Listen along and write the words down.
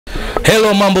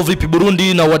Hello, mambo vipi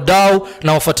Burundi na wadau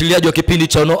na wafuatiliaji wa kipindi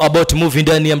cha Know About Movie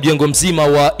ndani ya mjengo mzima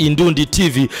wa Indundi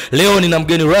TV. Leo nina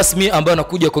mgeni rasmi ambaye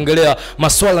anakuja kuongelea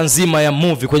masuala nzima ya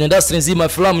movie. Kwenye industry nzima ya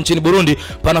filamu nchini Burundi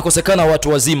panakosekana watu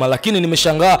wazima, lakini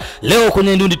nimeshangaa leo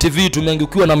kwenye Indundi TV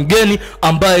tumeangukiwa na mgeni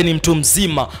ambaye ni mtu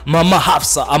mzima, Mama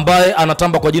Hafsa, ambaye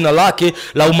anatamba kwa jina lake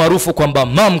la umaarufu kwamba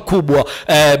mam kubwa.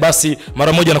 Basi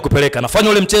mara moja nakupeleka. Nafanya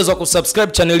ule mchezo wa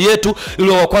kusubscribe channel yetu ili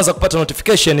wa kwanza kupata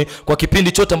notification kwa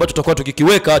kipindi chote ambacho tutakuwa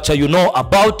tukikiweka cha You Know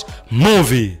About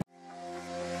Movie.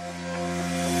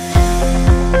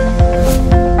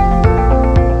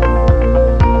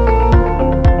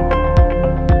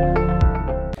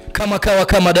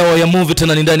 Kama dawa ya movie,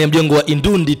 tena ni ndani ya mjengo wa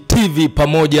Indundi TV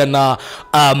pamoja na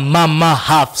Mama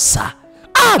Hafsa.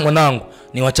 Mwanangu,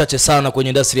 ni wachache sana kwenye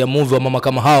industry ya movie wa mama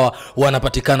kama hawa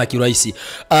wanapatikana kirahisi.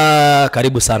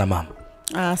 Karibu sana mama.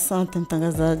 Asante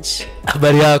mtangazaji.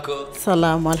 Habari yako?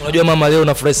 Salama. Unajua mama, leo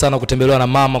nafurahi sana kutembelewa na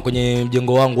mama kwenye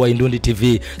mjengo wangu wa Indundi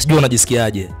TV. Sijui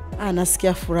unajisikiaje?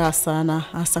 Nasikia furaha sana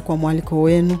hasa kwa mwaliko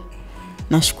wenu.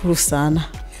 Nashukuru sana.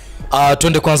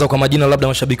 Tuende kwanza kwa majina, labda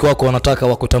mashabiki wako wanataka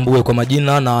wakutambue kwa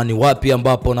majina na ni wapi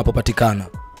ambapo unapopatikana.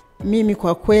 Mimi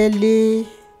kwa kweli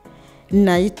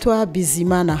naitwa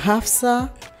Bizimana Hafsa.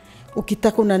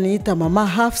 Ukitaka unaniita Mama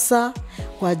Hafsa.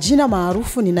 Kwa jina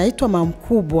maarufu ninaitwa Mama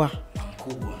Mkubwa.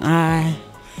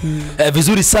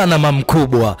 Vizuri sana Mama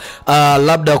Mkubwa.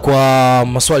 Labda kwa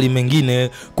maswali mengine,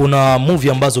 kuna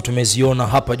movie ambazo tumeziona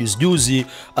hapa juzi.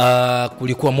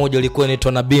 Kulikuwa moja ilikuwa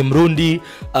inaitwa Nabii Mrundi,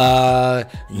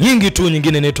 nyingi tu,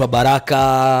 nyingine inaitwa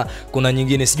Baraka, kuna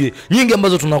nyingine sijui, nyingi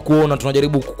ambazo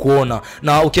tunajaribu kukuona.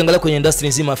 Na ukiangalia kwenye industry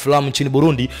nzima ya filamu nchini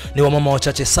Burundi ni wamama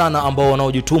wachache sana ambao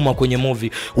wanaojituma kwenye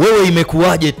movie. Wewe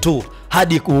imekuwaje tu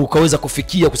hadi ukaweza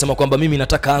kufikia kusema kwamba mimi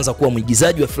nataka anza kuwa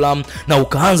mwigizaji wa filamu na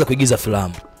ukaanza kuigiza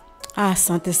filamu?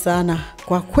 Asante sana.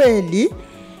 Kwa kweli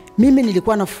mimi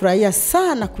nilikuwa nafurahia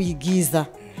sana kuigiza,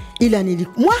 ila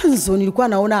mwanzo nilikuwa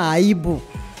naona aibu.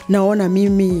 Naona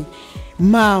mimi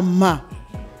mama,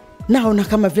 naona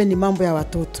kama vile ni mambo ya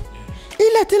watoto.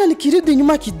 Ila tena nikirudi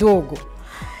nyuma kidogo,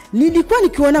 nilikuwa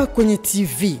nikiona kwenye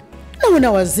TV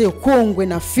naona wazee kongwe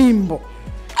na fimbo.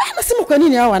 Nasema kwa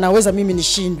nini hao wanaweza mimi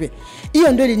nishindwe?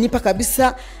 Hiyo ndio ilinipa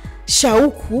kabisa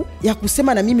shauku ya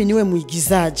kusema na mimi niwe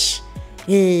muigizaji.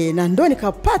 Na ndio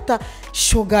nikapata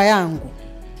shoga yangu.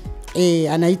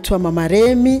 Anaitwa Mama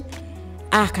Remi.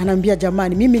 Akanambia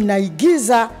jamani, mimi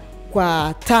naigiza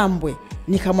kwa Tambwe.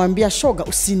 Nikamwambia shoga,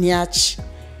 usiniache.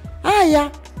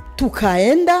 Haya,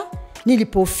 tukaenda.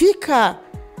 Nilipofika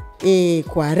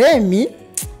kwa Remi,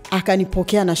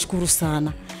 akanipokea, nashukuru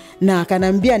sana. Na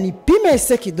akanambia nipime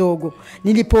ese kidogo.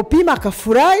 Nilipopima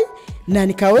akafurahi na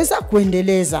nikaweza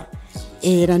kuendeleza.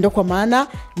 Na ndio kwa maana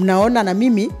mnaona na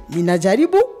mimi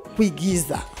ninajaribu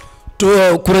kuigiza.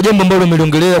 Kuna jambo ambalo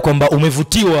umeliongelea kwamba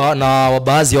umevutiwa na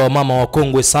baadhi ya wamama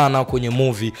wakongwe sana kwenye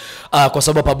movie. Kwa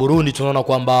sababu hapa Burundi tunaona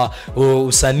kwamba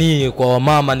usanii kwa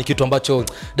wamama ni kitu ambacho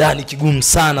ni kigumu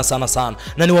sana.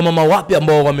 Na ni wamama wapi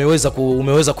ambao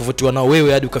umeweza kuvutiwa nao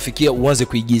wewe hadi ukafikia uanze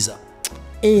kuigiza?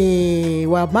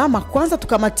 Wamama kwanza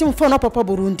tukamatia mfano hapa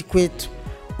Burundi kwetu.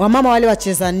 Wamama wale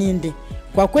wacheza ninde.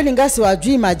 Kwa kweli ngasi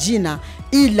wajui majina,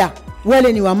 ila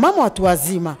wale ni wamama watu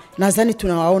wazima. Nadhani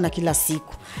tunawaona kila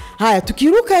siku. Haya,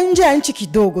 tukiruka nje ya nchi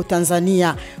kidogo,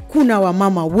 Tanzania, kuna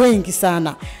wamama wengi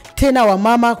sana. Tena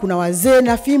wamama, kuna wazee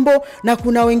na fimbo, na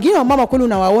kuna wengine wamama kweli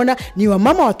unawaona ni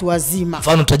wamama watu wazima.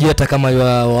 Mfano tajia hata kama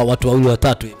watu wawili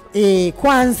watatu hivi.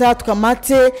 Kwanza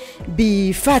tukamate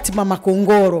Bi Fatima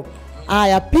Makongoro.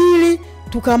 Haya, pili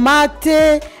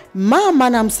tukamate mama,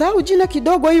 na msahau jina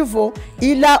kidogo hivyo,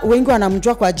 ila wengi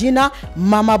wanamjua kwa jina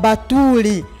Mama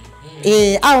Batuli.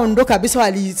 Hao ndo kabisa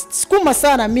walisukuma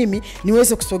sana mimi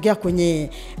niweze kusogea kwenye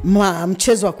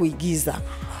mchezo wa kuigiza.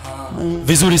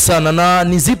 Vizuri sana. Na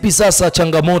ni zipi sasa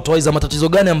changamoto au matatizo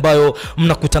gani ambayo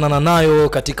mnakutana nayo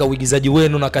katika uigizaji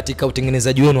wenu na katika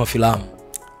utengenezaji wenu wa filamu?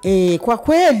 Kwa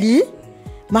kweli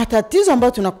matatizo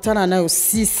ambayo tunakutana nayo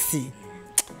sisi,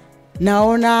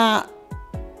 naona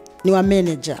ni wa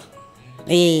manager.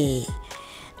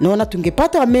 Naona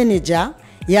tungepata wa manager,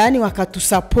 yani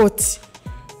wakatusupport.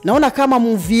 Naona kama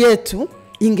movie yetu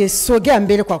ingesogea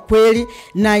mbele kwa kweli,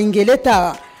 na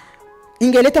ingeleta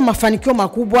mafanikio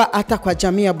makubwa hata kwa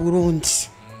jamii ya Burundi.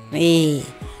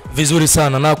 Vizuri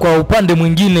sana. Na kwa upande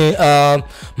mwingine,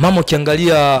 mama,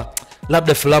 ukiangalia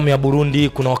labda filamu ya Burundi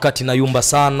kuna wakati inayumba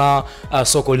sana,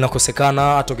 soko linakosekana.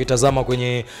 Hata ukitazama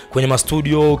kwenye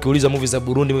mastudio ukiuliza movie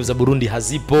za Burundi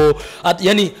hazipo.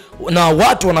 Yani na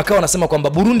watu wanakaa wanasema kwamba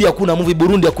Burundi hakuna movie,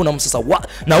 Burundi hakuna sasa.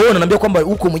 Na wewe unaniambia kwamba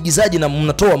huko mwigizaji na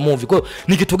mnatoa movie. Kwa hiyo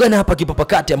ni kitu gani hapa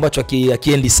kipapakati ambacho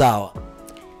akiendi sawa?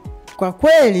 Kwa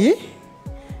kweli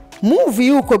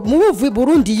movie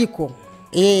Burundi iko.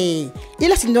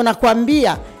 Ila si ndio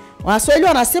nakwambia Waswahili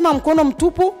wanasema mkono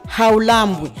mtupu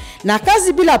haulambwi, na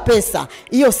kazi bila pesa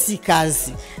hiyo si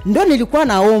kazi. Ndio nilikuwa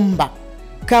naomba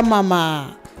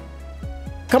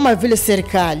kama vile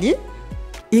serikali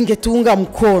ingetuunga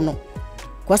mkono,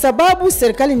 kwa sababu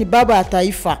serikali ni baba ya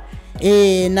taifa.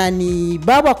 Na ni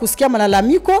baba kusikia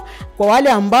malalamiko kwa wale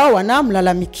ambao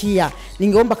wanamlalamikia.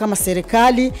 Ningeomba kama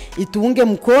serikali ituunge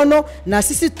mkono na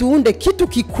sisi tuunde kitu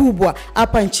kikubwa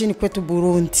hapa nchini kwetu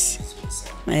Burundi.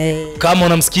 Kama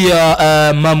unamsikia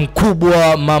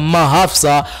mamkubwa Mama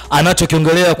Hafsa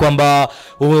anachokiongelea kwamba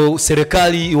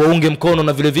serikali waunge mkono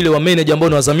na vile vile wa manager ambao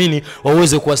ni wadhamini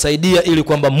waweze kuwasaidia ili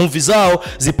kwamba movie zao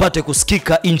zipate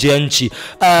kusikika nje ya nchi.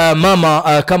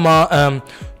 Mama, kama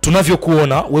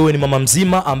tunavyokuona wewe ni mama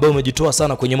mzima ambaye umejitoa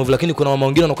sana kwenye movie, lakini kuna mama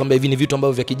wengine wanakuambia hivi ni vitu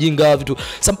ambavyo vya kijinga vitu.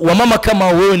 Wamama kama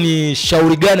wewe, ni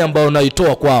shauri gani ambao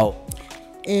unaitoa kwao?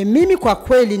 Mimi kwa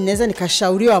kweli ninaweza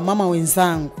nikashauria mama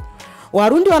wenzangu.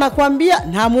 Warundi wanakuambia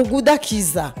nta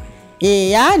mugudakiza.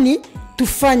 Yani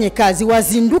tufanye kazi,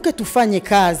 wazinduke tufanye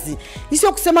kazi.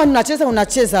 Sio kusema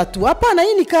unacheza tu. Hapana,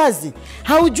 hii ni kazi.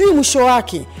 Haujui mwisho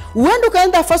wake. Uende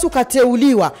ukaenda fasi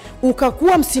ukateuliwa,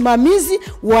 ukakuwa msimamizi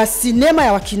wa sinema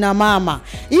ya wakina mama.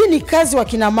 Hii ni kazi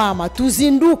wakina mama,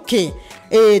 tuzinduke.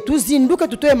 Tuzinduke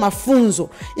tutoe mafunzo.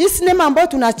 Hii sinema ambayo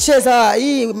tunacheza,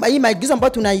 hii maigizo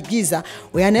ambayo tunaigiza,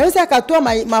 yanaweza akatoa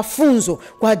mafunzo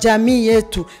kwa jamii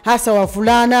yetu, hasa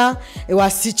wavulana,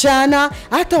 wasichana,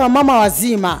 hata wamama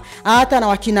wazima, hata na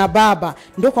wakina baba.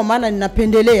 Ndio kwa maana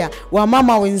ninapendelea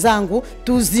wamama wenzangu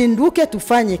tuzinduke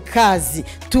tufanye kazi.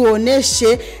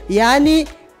 Tuoneshe yani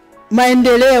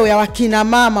maendeleo ya wakina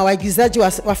mama waigizaji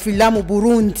wa filamu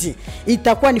Burundi.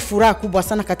 Itakuwa ni furaha kubwa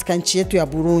sana katika nchi yetu ya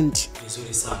Burundi.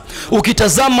 Vizuri sana.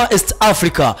 Ukitazama East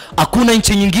Africa, hakuna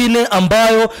nchi nyingine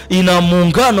ambayo ina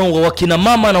muungano wa wakina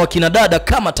mama na wakina dada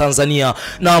kama Tanzania.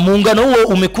 Na muungano huo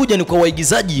umekuja ni kwa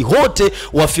waigizaji wote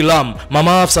wa filamu.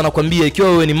 Mama Hafsa anakuambia ikiwa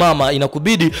wewe ni mama,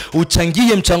 inakubidi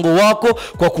uchangie mchango wako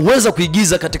kwa kuweza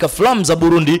kuigiza katika filamu za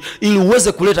Burundi ili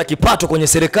uweze kuleta kipato kwenye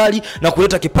serikali na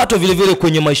kuleta kipato vile vile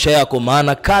kwenye maisha yako,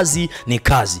 maana kazi ni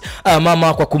kazi.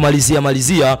 Mama, kwa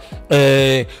kumalizia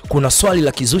kuna swali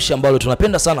la kizushi ambalo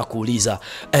tunapenda sana kuuliza.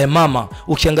 Mama,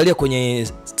 ukiangalia kwenye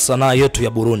sanaa yetu ya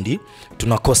Burundi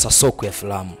tunakosa soko ya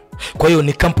filamu. Kwa hiyo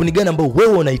ni kampuni gani ambayo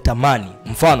wewe unaitamani?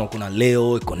 Mfano kuna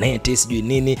Leo, Connect, sijui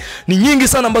nini. Ni nyingi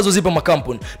sana ambazo zipo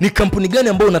makampuni. Ni kampuni gani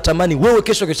ambayo unatamani wewe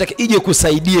kesho yake ije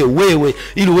kusaidie wewe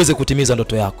ili uweze kutimiza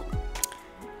ndoto yako?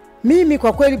 Mimi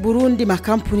kwa kweli Burundi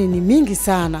makampuni ni mingi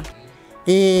sana.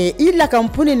 Ila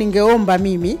kampuni ningeomba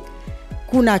mimi,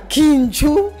 kuna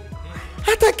Kinju.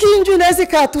 Hata Kinju inaweza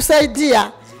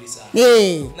kutusaidia.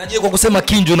 Naje kwa kusema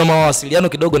Kinju na mawasiliano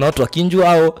kidogo na watu wa Kinju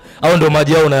au ndio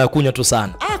maji yao unayakunywa tu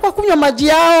sana? Kwa kunywa maji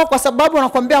yao, kwa sababu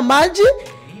wanakuambia maji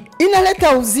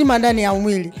inaleta uzima ndani ya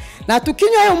mwili. Na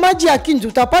tukinywa hayo maji ya Kinju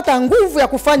utapata nguvu ya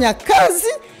kufanya kazi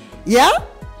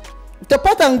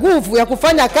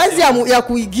ya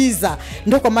kuigiza.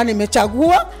 Ndio kwa maana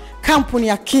nimechagua kampuni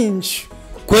ya Kinju.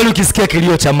 Kweli ukisikia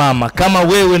kilio cha mama, kama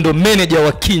wewe ndo manager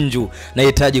wa Kinju,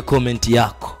 nahitaji comment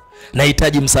yako.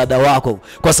 Nahitaji msaada wako,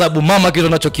 kwa sababu mama kitu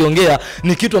anachokiongea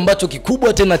ni kitu ambacho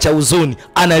kikubwa tena cha huzuni.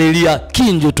 Analilia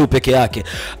Kinju tu peke yake.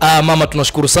 Mama,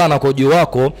 tunashukuru sana kwa ujio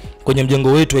wako kwenye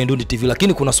mjengo wetu wa Indundi TV,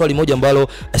 lakini kuna swali moja ambalo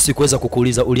sikuweza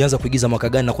kukuuliza. Ulianza kuigiza mwaka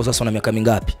gani na kwa sasa una miaka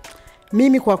mingapi?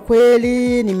 Mimi kwa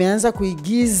kweli nimeanza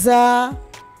kuigiza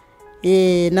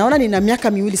naona nina miaka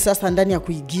 2 sasa ndani ya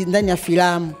kuigiza, ndani ya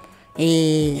filamu.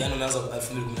 Yaani umeanza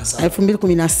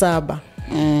 2017.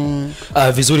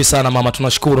 Vizuri sana mama,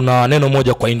 tunashukuru. Na neno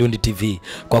moja kwa Indundi TV,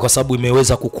 kwa sababu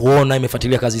imeweza kukuona,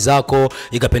 imefuatilia kazi zako,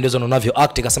 ikapendezwa na unavyo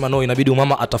act, ikasema no, inabidi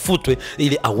mama atafutwe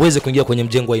ili aweze kuingia kwenye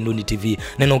mjengo wa Indundi TV.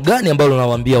 Neno gani ambalo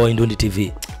unawaambia wa Indundi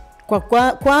TV?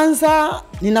 Kwanza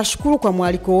ninashukuru kwa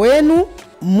mwaliko wenu.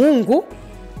 Mungu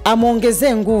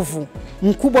amuongezee nguvu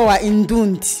mkubwa wa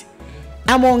Indundi,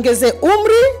 amuongezee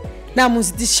umri na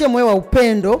mzidishie moyo wa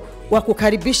upendo wa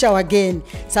kukaribisha wageni,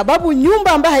 sababu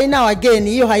nyumba ambayo haina wageni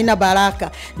hiyo haina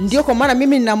baraka. Ndio kwa maana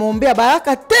mimi ninamwombea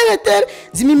baraka tele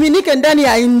zimiminike ndani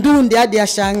ya Indundi hadi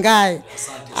ashangae.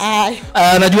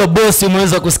 Najua bosi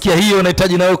umeweza kusikia hiyo.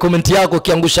 Nahitaji nawe comment yako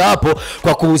kiangusha hapo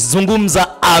kwa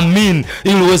kuzungumza amin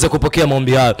ili uweze kupokea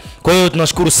maombi hayo. Kwa hiyo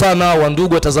tunashukuru sana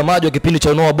wandugu watazamaji wa kipindi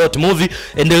cha Know About Movie.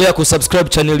 Endelea kusubscribe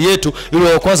channel yetu ili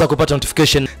uwe kwanza kupata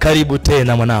notification. Karibu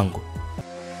tena mwanangu.